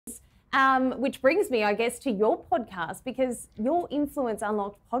Which brings me, I guess, to your podcast, because your Influence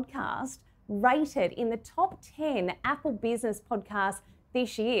Unlocked podcast rated in the top 10 Apple Business podcasts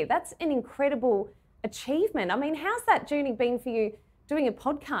this year. That's an incredible achievement. I mean, how's that journey been for you doing a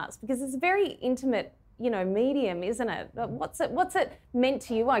podcast? Because it's a very intimate, medium, isn't it? What's it meant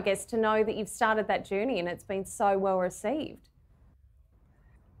to you, I guess, to know that you've started that journey and it's been so well received?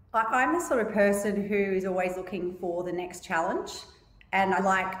 I'm the sort of person who is always looking for the next challenge, and I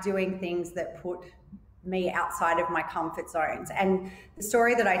like doing things that put me outside of my comfort zones. And the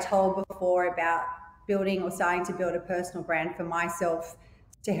story that I told before about building or starting to build a personal brand for myself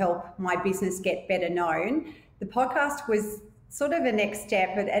to help my business get better known, the podcast was sort of a next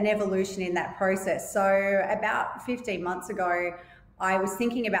step, an evolution in that process. So about 15 months ago, I was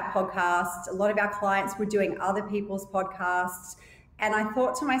thinking about podcasts. A lot of our clients were doing other people's podcasts. And I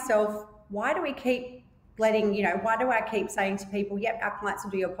thought to myself, why do I keep saying to people, yep, our clients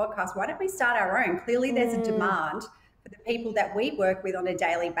will do your podcast. Why don't we start our own? Clearly there's a demand for the people that we work with on a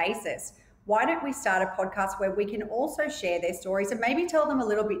daily basis. Why don't we start a podcast where we can also share their stories and maybe tell them a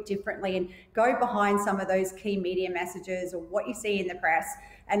little bit differently and go behind some of those key media messages or what you see in the press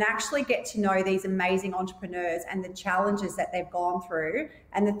and actually get to know these amazing entrepreneurs and the challenges that they've gone through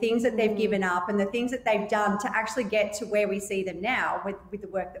and the things that they've given up and the things that they've done to actually get to where we see them now with the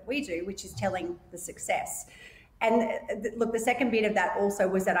work that we do, which is telling the success. And look, the second bit of that also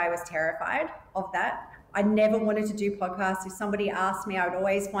was that I was terrified of that. I never wanted to do podcasts. If somebody asked me, I would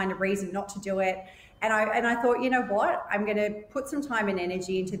always find a reason not to do it. And I thought, you know what? I'm going to put some time and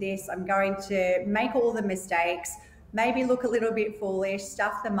energy into this. I'm going to make all the mistakes, maybe look a little bit foolish,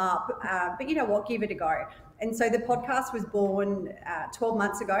 stuff them up, but you know what? Give it a go. And so the podcast was born 12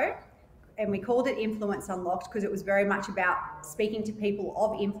 months ago, and we called it Influence Unlocked because it was very much about speaking to people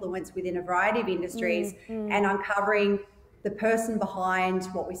of influence within a variety of industries and uncovering the person behind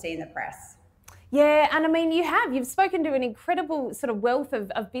what we see in the press. Yeah, and I mean, you've spoken to an incredible sort of wealth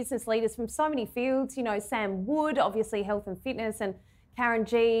of business leaders from so many fields, Sam Wood, obviously health and fitness, and Karen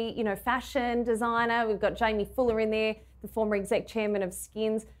G, fashion designer. We've got Jaimie Fuller in there, the former exec chairman of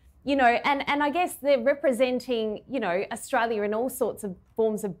Skins, and I guess they're representing, Australia in all sorts of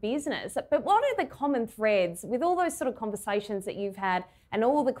forms of business. But what are the common threads with all those sort of conversations that you've had and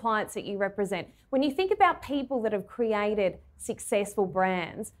all the clients that you represent? When you think about people that have created successful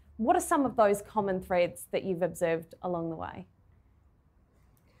brands, what are some of those common threads that you've observed along the way?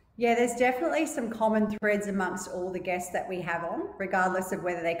 Yeah, there's definitely some common threads amongst all the guests that we have on, regardless of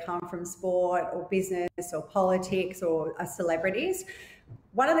whether they come from sport or business or politics or are celebrities.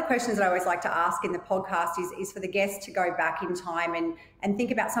 One of the questions that I always like to ask in the podcast is for the guests to go back in time and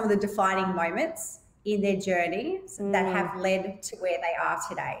think about some of the defining moments in their journey that have led to where they are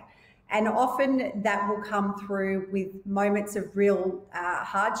today. And often that will come through with moments of real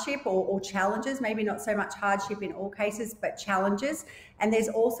hardship or challenges, maybe not so much hardship in all cases, but challenges. And there's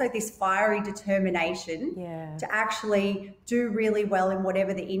also this fiery determination to actually do really well in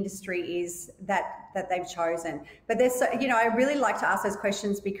whatever the industry is that they've chosen. But there's, I really like to ask those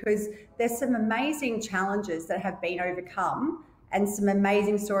questions because there's some amazing challenges that have been overcome and some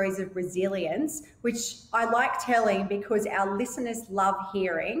amazing stories of resilience, which I like telling because our listeners love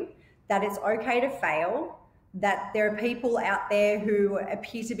hearing that it's okay to fail, that there are people out there who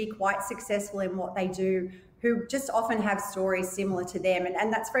appear to be quite successful in what they do, who just often have stories similar to them.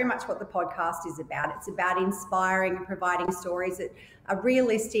 And that's very much what the podcast is about. It's about inspiring and providing stories that are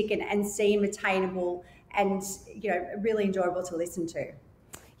realistic and seem attainable and, really enjoyable to listen to.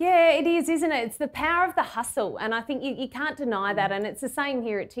 Yeah, it is, isn't it? It's the power of the hustle. And I think you can't deny that. And it's the same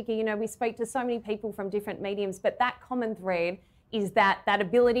here at Tiki. We speak to so many people from different mediums, but that common thread is that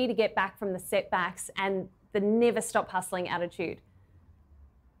ability to get back from the setbacks and the never stop hustling attitude.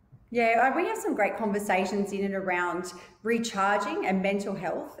 Yeah, we have some great conversations in and around recharging and mental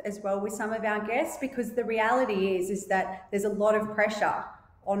health as well with some of our guests, because the reality is that there's a lot of pressure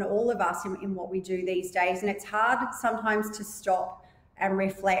on all of us in what we do these days. And it's hard sometimes to stop and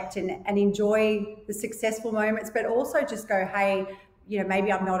reflect and enjoy the successful moments, but also just go, hey,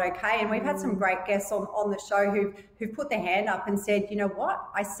 maybe I'm not okay. And we've had some great guests on the show who've put their hand up and said, you know what,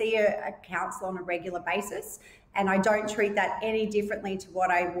 I see a counsellor on a regular basis and I don't treat that any differently to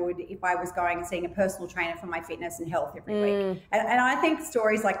what I would if I was going and seeing a personal trainer for my fitness and health every week. And I think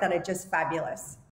stories like that are just fabulous.